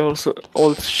werewolves, but they also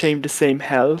all share the same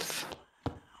health.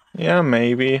 Yeah,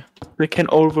 maybe. They can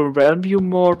overwhelm you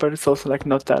more, but it's also like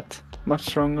not that much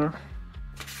stronger.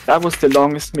 That was the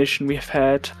longest mission we've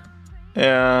had.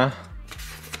 Yeah.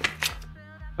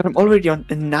 But I'm already on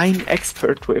a 9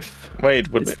 expert with. Wait,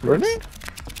 really?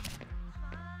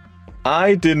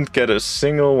 I didn't get a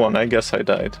single one. I guess I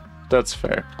died. That's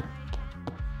fair.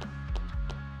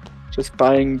 Just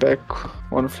buying back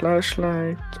one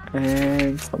flashlight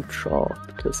and some chalk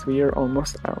because we are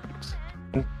almost out.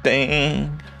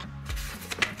 Dang.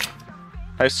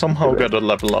 I somehow got a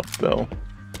level up though.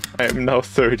 I am now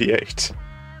 38.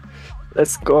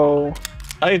 Let's go.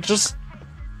 I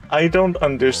don't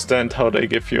understand how they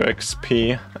give you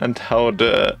XP and how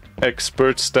the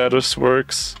expert status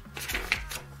works.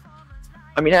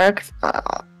 I mean,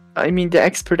 the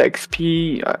expert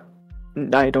XP,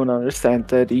 I don't understand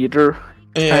that either.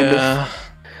 Yeah. Kind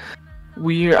of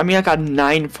weird. I mean, I got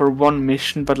 9 for one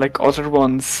mission, but like other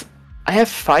ones, I have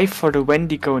 5 for the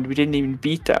Wendigo, and we didn't even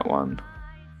beat that one.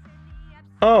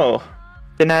 Oh.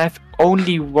 Then I have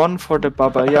only 1 for the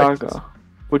Baba Yaga,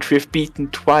 which we've beaten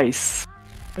twice.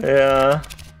 Yeah.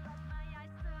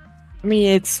 I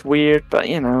mean, it's weird, but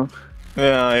you know.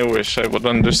 Yeah, I wish I would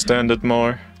understand it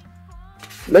more.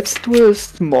 Let's do a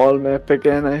small map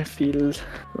again. I feel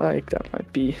like that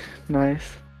might be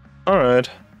nice.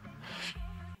 Alright.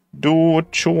 Do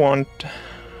what you want.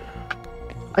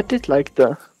 I did like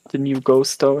the new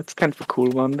ghost though. It's kind of a cool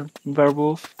one, the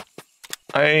werewolf.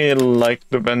 I like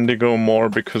the Wendigo more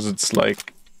because it's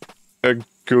like a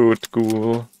good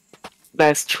ghoul.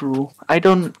 That's true. I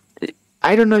don't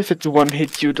know if it's one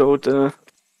hit you though. The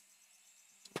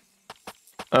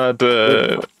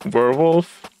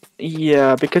werewolf.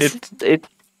 Yeah, because it.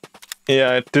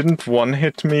 Yeah, it didn't one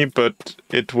hit me, but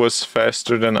it was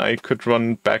faster than I could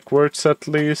run backwards at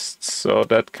least. So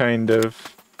that kind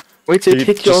of. Wait, so it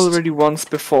hit you already once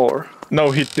before? No,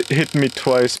 he hit me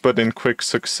twice, but in quick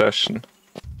succession.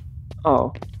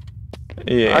 Oh.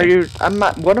 Yeah.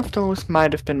 One of those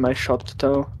might have been my shot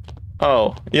though.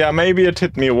 Oh, yeah, maybe it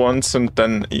hit me once and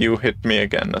then you hit me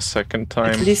again a second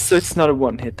time. At least so it's not a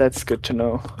one hit, that's good to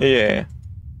know. Yeah.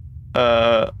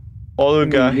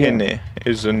 Olga Henne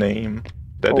is a name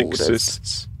that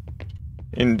exists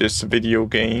in this video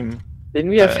game. Didn't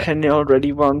we have Henne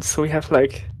already once, so we have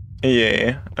like...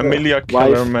 Yeah, Amelia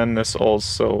Kellerman is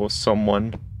also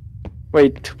someone.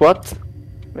 Wait, what?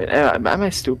 Wait, am I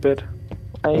stupid?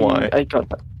 Why? I got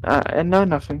that. No,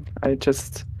 nothing. I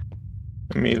just...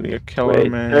 Amelia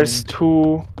Kellerman. Wait, there's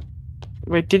 2...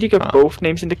 Wait, did you get both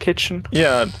names in the kitchen?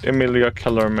 Yeah, Amelia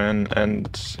Kellerman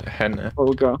and Henne.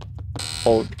 Olga.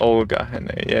 Olga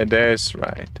Henne, yeah, that's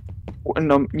right.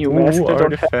 No, new mask I don't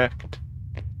artifact.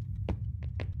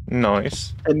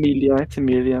 Nice. Amelia, it's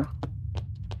Amelia.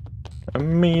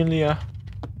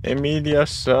 Emilia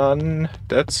son.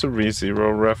 That's a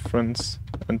ReZero reference.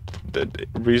 And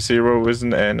ReZero is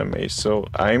an anime, so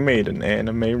I made an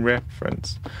anime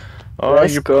reference. Are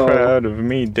you proud of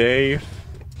me, Dave?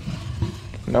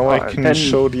 Now I can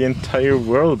show the entire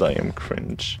world I am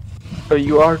cringe. So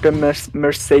you are the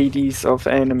Mercedes of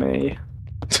anime.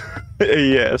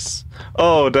 Yes.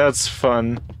 Oh, that's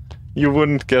fun. You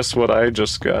wouldn't guess what I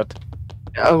just got.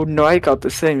 Oh no, I got the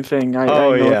same thing. I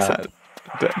know yeah,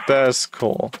 that's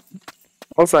cool.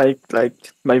 Also,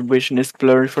 like my vision is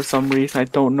blurry for some reason. I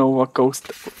don't know what Ghost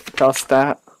does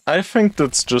that. I think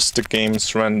that's just the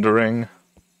game's rendering.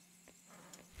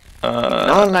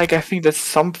 No, like I think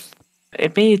there's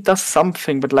maybe it does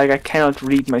something, but like I cannot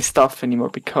read my stuff anymore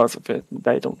because of it.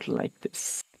 I don't like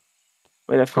this.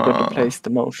 Wait, I forgot to place the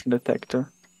motion detector.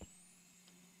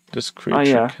 This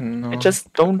creature cannot...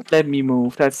 Just don't let me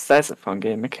move. That's a fun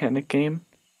mechanic game.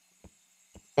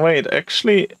 Wait,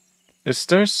 actually, is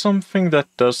there something that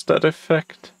does that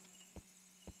effect?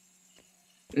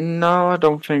 No, I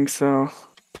don't think so.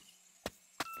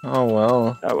 Oh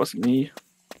well. That was me.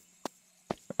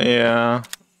 Yeah.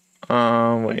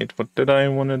 Wait, what did I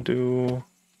want to do?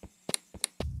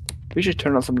 We should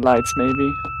turn on some lights,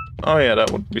 maybe. Oh yeah,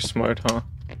 that would be smart, huh?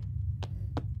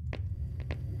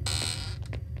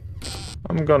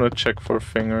 I'm gonna check for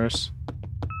fingers.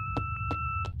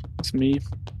 It's me.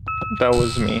 That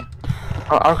was me.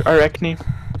 Arachne.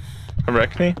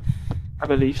 Arachne? I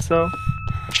believe so.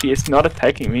 She is not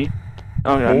attacking me.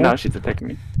 Oh no, now she's attacking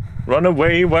me. Run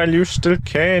away while you still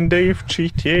can, Dave.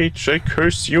 GTH, I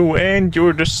curse you and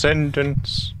your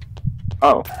descendants.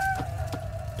 Oh.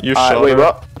 You shot wait, her.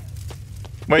 what?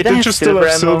 Wait, did you still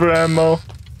have silver ammo?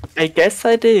 I guess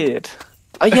I did.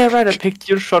 Oh yeah, right, I picked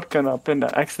your shotgun up and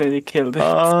I accidentally killed it.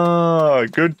 Ah,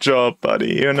 good job,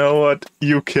 buddy. You know what?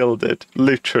 You killed it,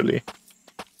 literally.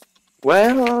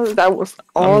 Well, that was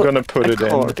all I'm gonna put it in.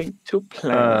 according to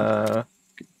plan.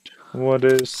 What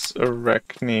is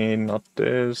Arachne? Not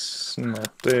this,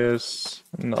 not this,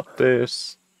 not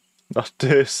this, not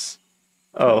this.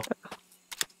 Oh.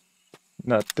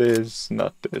 Not this,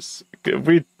 not this.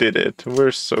 We did it.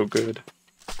 We're so good.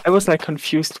 I was like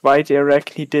confused why the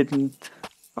Arachne didn't.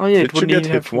 Oh yeah, it wouldn't Did you even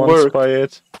get hit have once worked. by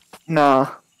it? Nah.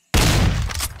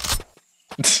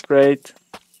 Great.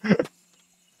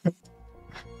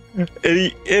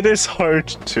 It is hard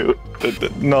to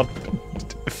not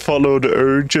follow the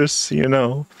urges, you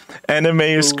know. Anime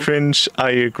is cringe,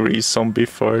 I agree, zombie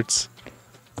farts.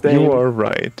 Same. You are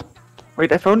right.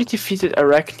 Wait, I've only defeated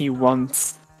Arachne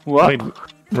once. What? Wait,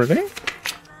 really?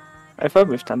 I thought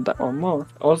we've done that one more.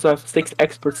 Also, I have 6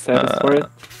 expert status for it.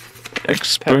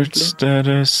 Expert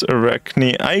status,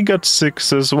 Arachne. I got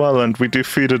 6 as well, and we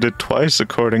defeated it twice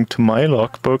according to my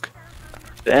logbook.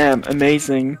 Damn,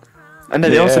 amazing. And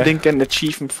then they also didn't get an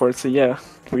achievement for it, so yeah,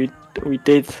 we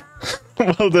did.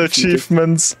 Well, the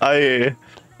achievements, I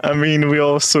mean, we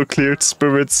also cleared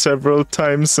spirits several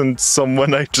times, and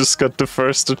someone I just got the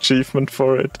first achievement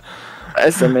for it.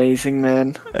 That's amazing,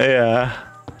 man. Yeah.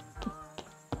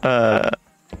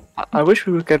 I wish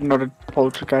we would get another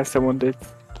poltergeist. I wanted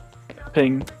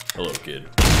ping. Hello, kid.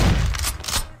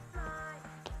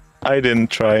 I didn't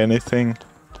try anything.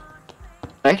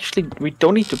 Actually, we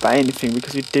don't need to buy anything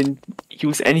because we didn't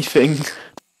use anything.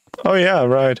 Oh yeah,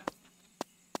 right.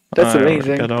 That's I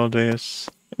amazing. got all this.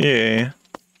 Yeah.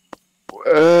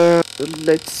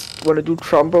 Let's wanna do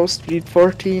Trumbo Street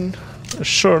 14.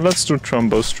 Sure, let's do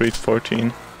Trumbo Street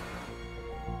 14.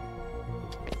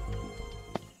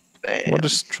 Damn. What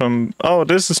is Oh,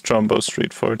 this is Trumbo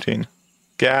Street 14.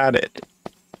 Got it.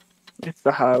 It's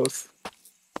the house.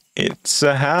 It's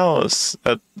a house,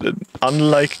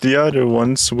 unlike the other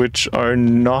ones, which are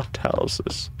not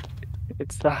houses.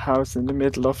 It's the house in the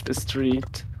middle of the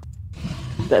street.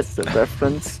 That's the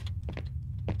reference.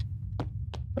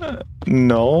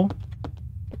 No.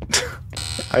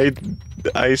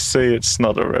 I say it's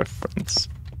not a reference.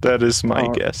 That is my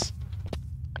guess.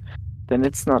 Then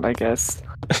it's not, I guess.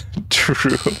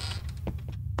 True.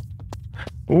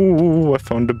 Ooh, I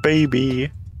found a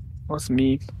baby. Was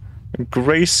me.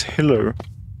 Grace Hiller.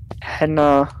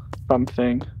 Hannah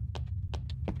something.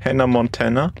 Hannah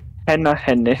Montana. Hannah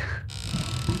Henne.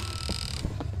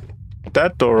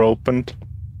 That door opened.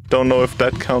 Don't know if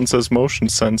that counts as motion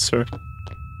sensor.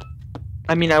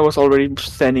 I mean, I was already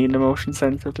standing in the motion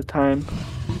sensor at the time.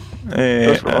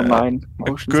 Those were all mine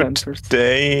motion good sensors.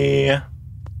 Day.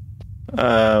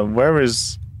 Where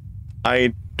is...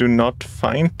 I do not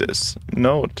find this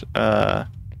note.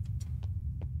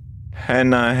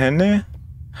 Hannah Henne?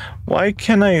 Why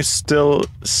can I still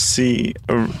see,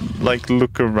 like,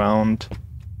 look around?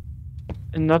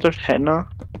 Another Hannah?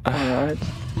 Alright.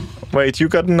 Wait, you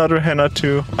got another Hannah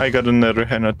too? I got another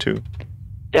Hannah too.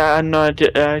 Yeah, no,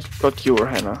 I got your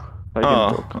Hannah.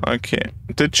 Oh, okay.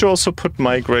 Did you also put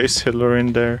my Grace Hiller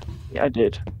in there? Yeah, I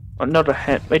did. Another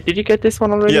Hannah. Wait, did you get this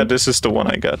one already? Yeah, this is the one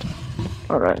I got.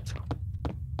 Alright.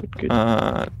 Good.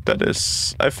 That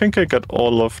is... I think I got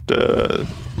all of the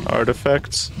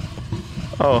artifacts.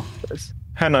 Oh, Yes.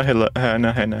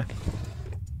 Hannah.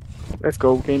 Let's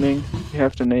go, gaming. You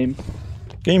have the name.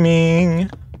 Gaming!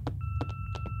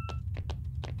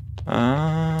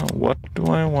 What do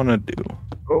I want to do?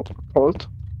 Oh, cold.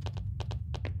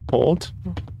 Cold?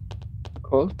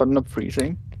 Cold, but not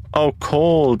freezing. Oh,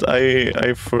 cold. I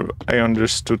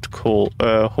understood cold.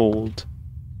 Hold.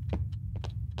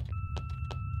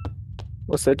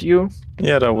 Was that you?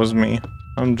 Yeah, that was me.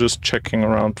 I'm just checking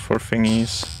around for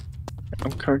thingies.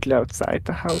 I'm currently outside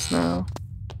the house now.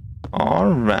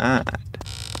 Alright.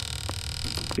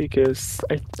 Because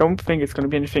I don't think it's gonna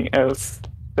be anything else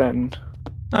than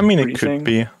I mean, freezing. it could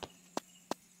be.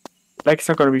 Like, it's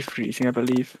not gonna be freezing, I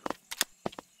believe.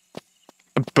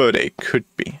 But it could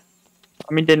be.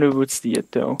 I mean, then we would see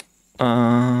it, though.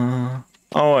 Oh,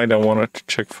 I don't want it to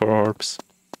check for orbs.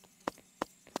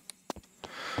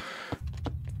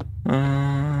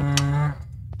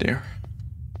 There.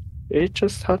 It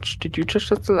just touched. Did you just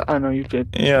touch the... I know you did.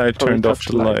 Yeah, I Probably turned off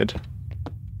touched the light.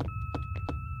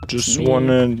 Just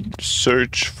wanna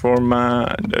search for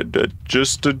my...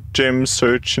 just a Jim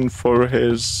searching for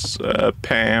his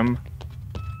Pam.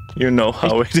 You know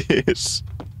how it is.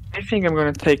 I think I'm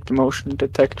gonna take the motion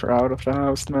detector out of the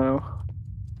house now.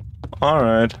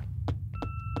 Alright.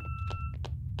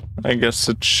 I guess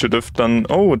it should have done...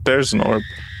 Oh, there's an orb.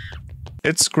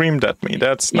 It screamed at me.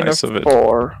 That's nice of it.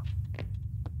 4.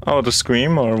 Oh, the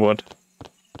scream or what?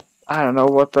 I don't know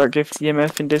what gives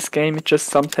EMF in this game. It just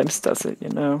sometimes does it, you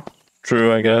know.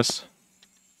 True, I guess.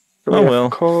 So we Oh have well.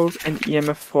 cold and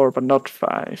EMF 4, but not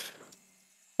 5.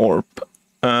 Orb.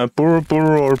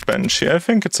 Buru or Banshee? I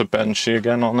think it's a Banshee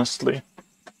again, honestly.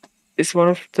 Is one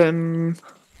of them...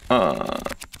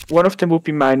 one of them would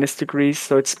be -degrees,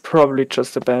 so it's probably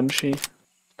just a Banshee.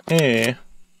 Yeah.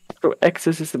 So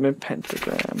exorcism and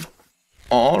pentagram.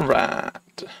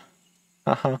 Alright.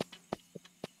 Haha.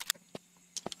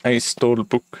 I stole a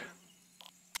book.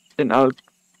 Then I'll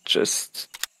just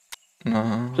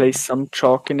place some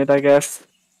chalk in it, I guess.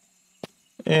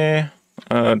 Yeah.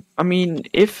 I mean,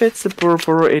 if it's a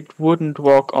Buru, it wouldn't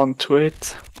walk onto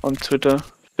the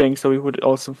thing, so we would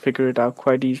also figure it out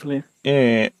quite easily.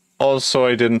 Yeah. Also,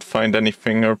 I didn't find any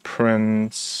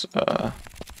fingerprints.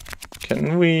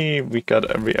 Can we got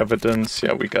every evidence?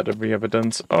 Yeah, we got every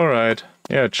evidence. Alright.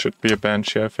 Yeah, it should be a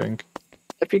Banshee, I think.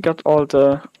 Have you got all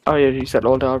the... Oh yeah, you said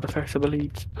all the artifacts, I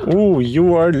believe. Ooh,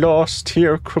 you are lost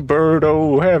here,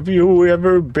 Kroberto. Have you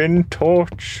ever been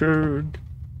tortured?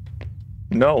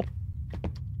 No.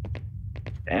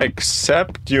 Damn.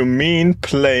 Except you mean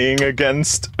playing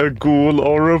against a ghoul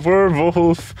or a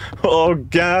werewolf. Oh,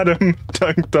 got him.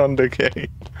 Dunked on the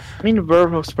game. I mean,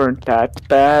 werewolves weren't that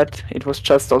bad. It was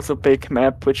just also a big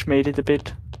map, which made it a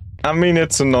bit... I mean,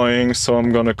 it's annoying, so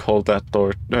I'm gonna call that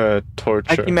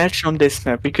torture. Like, imagine on this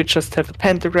map, we could just have a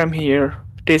pentagram here.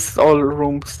 This all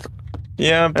rooms.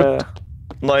 Yeah, but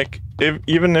like,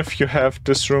 even if you have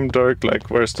this room dark, like,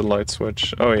 where's the light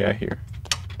switch? Oh yeah, here.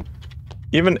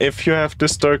 Even if you have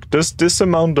this dark, does this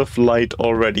amount of light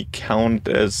already count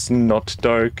as not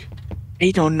dark? I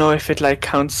don't know if it like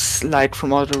counts light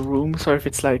from other rooms or if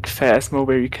it's like Phasmo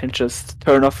where you can just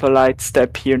turn off a light,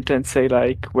 step here and then say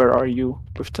like, where are you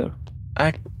with the...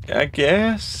 I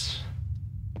guess?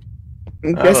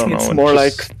 I'm guessing it's more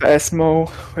like Phasmo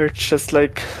where it's just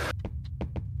like...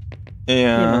 Yeah.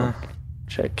 You know,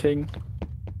 checking.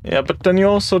 Yeah, but then you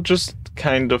also just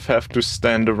kind of have to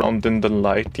stand around in the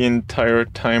light the entire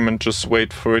time and just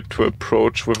wait for it to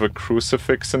approach with a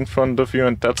crucifix in front of you,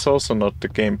 and that's also not the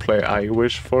gameplay I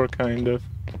wish for, kind of.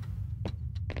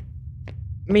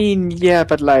 I mean, yeah,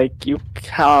 but like, you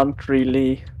can't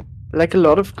really... Like, a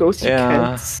lot of ghosts you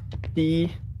can't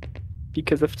see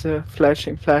because of the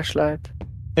flashing flashlight.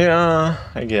 Yeah,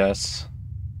 I guess.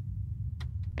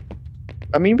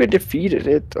 I mean, we defeated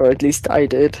it, or at least I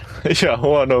did. Yeah,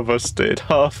 one of us did.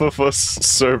 Half of us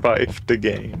survived the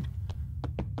game.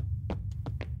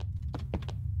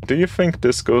 Do you think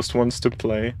this ghost wants to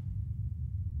play?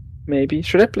 Maybe.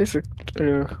 Should I place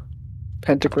a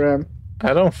pentagram?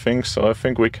 I don't think so. I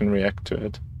think we can react to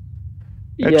it.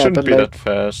 It shouldn't be that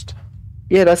fast.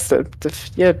 Yeah, that's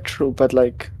yeah, true, but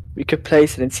like, we could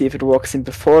place it and see if it walks in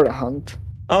before the hunt.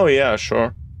 Oh yeah,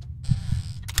 sure.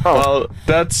 Oh. Well,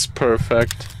 that's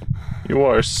perfect. You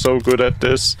are so good at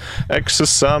this.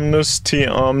 Exosamnus te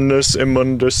omnis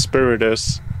immundus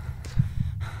spiritus.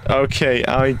 Okay,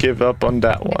 I give up on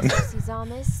that one.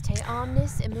 Exosamnus te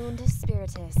omnis immundus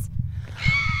spiritus.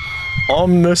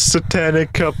 Omnis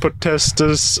satanica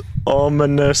potestas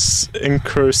ominous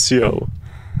incursio.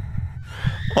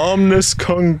 Omnis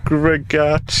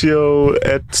congregatio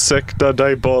et secta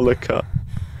diabolica.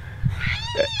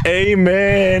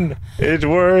 Amen! It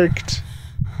worked!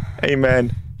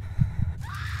 Amen.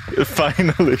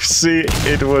 Finally, see,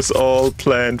 it was all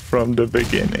planned from the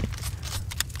beginning.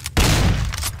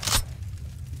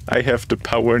 I have the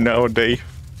power now, Dave.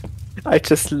 I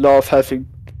just love having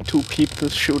two people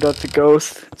shoot at the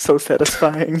ghost. It's so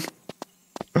satisfying.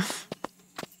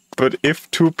 But if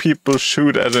two people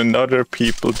shoot at another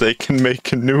people, they can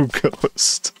make a new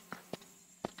ghost.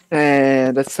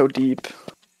 That's so deep.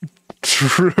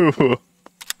 True.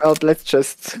 Well, let's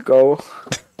just go.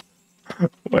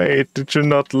 Wait, did you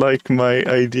not like my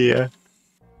idea?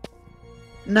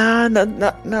 Nah,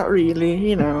 not really,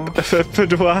 you know.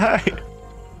 But why?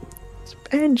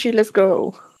 Angie, let's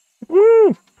go.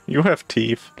 Woo! You have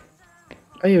teeth.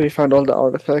 Oh yeah, we found all the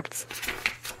artifacts.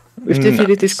 We've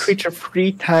defeated this creature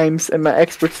 3 times, and my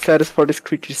expert status for this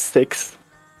creature is 6.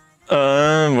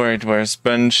 Wait, where's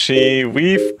Banshee?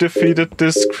 We've defeated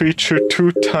this creature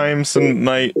 2 times, and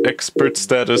my expert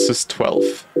status is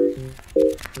 12.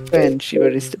 Banshee, where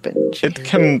is the Banshee? It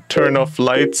can turn off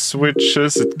light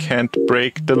switches, it can't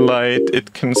break the light,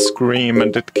 it can scream,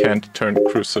 and it can't turn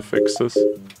crucifixes.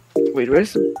 Wait,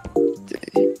 where's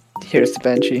the... Here's the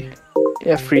Banshee.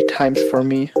 Yeah, 3 times for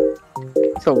me.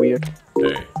 So weird.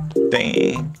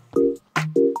 Dang.